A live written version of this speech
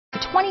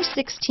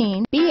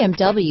2016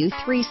 BMW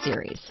 3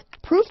 Series.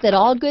 Proof that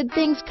all good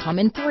things come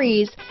in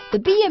threes, the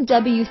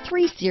BMW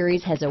 3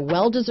 Series has a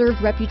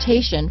well-deserved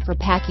reputation for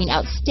packing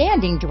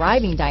outstanding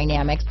driving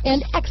dynamics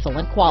and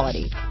excellent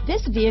quality.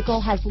 This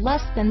vehicle has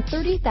less than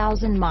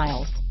 30,000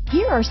 miles.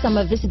 Here are some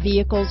of this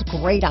vehicle's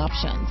great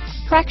options: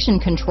 traction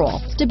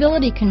control,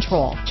 stability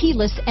control,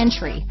 keyless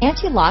entry,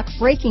 anti-lock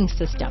braking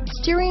system,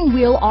 steering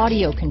wheel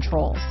audio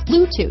controls,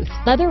 Bluetooth,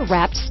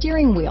 leather-wrapped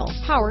steering wheel,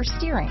 power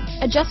steering,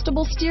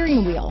 adjustable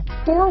steering wheel,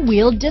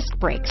 four-wheel disc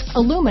brakes,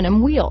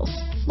 aluminum wheels,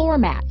 floor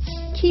mats,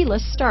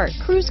 keyless start,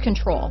 cruise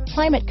control,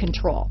 climate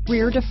control,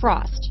 rear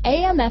defrost,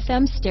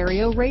 AM/FM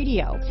stereo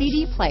radio,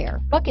 CD player,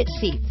 bucket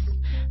seats.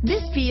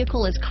 This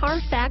vehicle is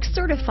Carfax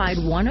certified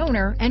one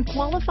owner and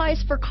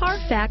qualifies for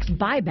Carfax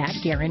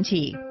buyback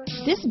guarantee.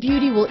 This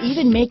beauty will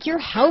even make your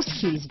house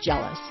keys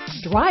jealous.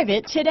 Drive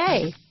it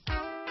today.